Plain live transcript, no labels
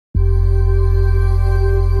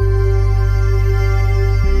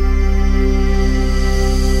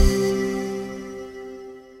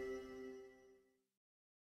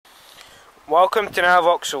Welcome to now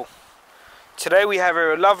Vauxhall. Today we have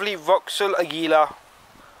a lovely Vauxhall AGILA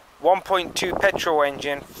 1.2 petrol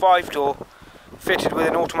engine, 5-door, fitted with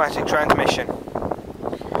an automatic transmission,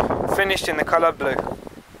 finished in the colour blue.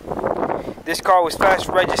 This car was first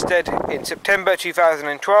registered in September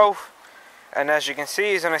 2012 and as you can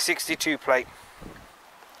see is on a 62 plate.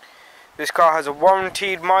 This car has a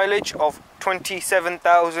warranted mileage of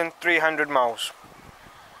 27,300 miles.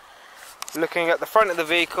 Looking at the front of the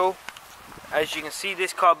vehicle, as you can see,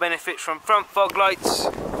 this car benefits from front fog lights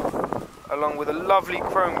along with a lovely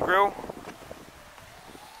chrome grille,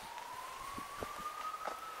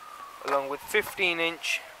 along with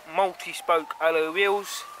 15-inch multi-spoke alloy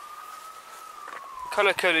wheels,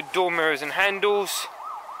 colour-coded door mirrors and handles.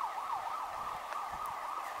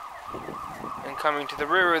 And coming to the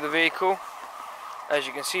rear of the vehicle, as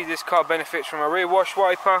you can see, this car benefits from a rear wash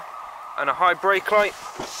wiper and a high brake light,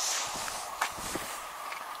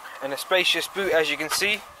 and a spacious boot, as you can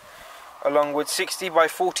see, along with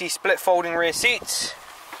 60x40 split folding rear seats,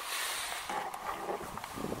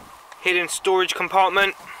 hidden storage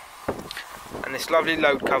compartment, and this lovely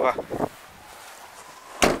load cover.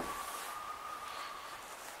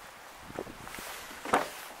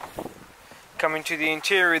 Coming to the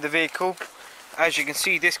interior of the vehicle, as you can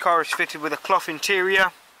see, this car is fitted with a cloth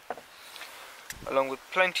interior along with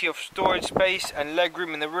plenty of storage space and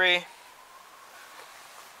legroom in the rear.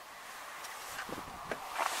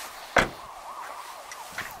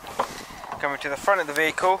 Coming to the front of the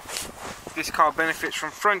vehicle, this car benefits from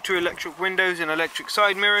front to electric windows and electric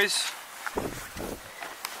side mirrors,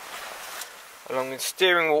 along with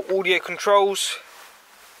steering wheel audio controls,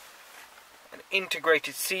 an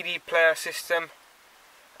integrated CD player system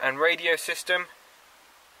and radio system,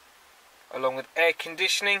 along with air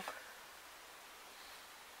conditioning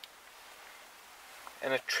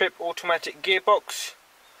and a trip automatic gearbox,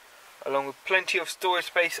 along with plenty of storage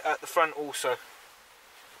space at the front also.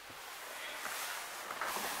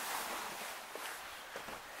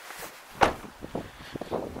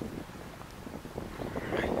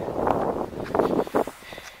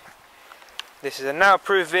 This is a now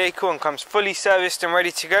approved vehicle and comes fully serviced and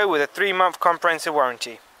ready to go with a 3-month comprehensive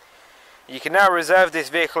warranty. You can now reserve this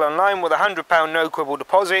vehicle online with a £100 no quibble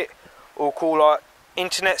deposit, or call our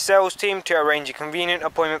internet sales team to arrange a convenient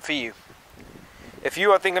appointment for you. If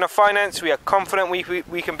you are thinking of finance, we are confident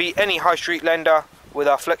we can beat any high street lender with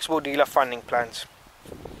our flexible dealer funding plans.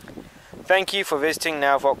 Thank you for visiting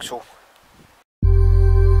now Vauxhall.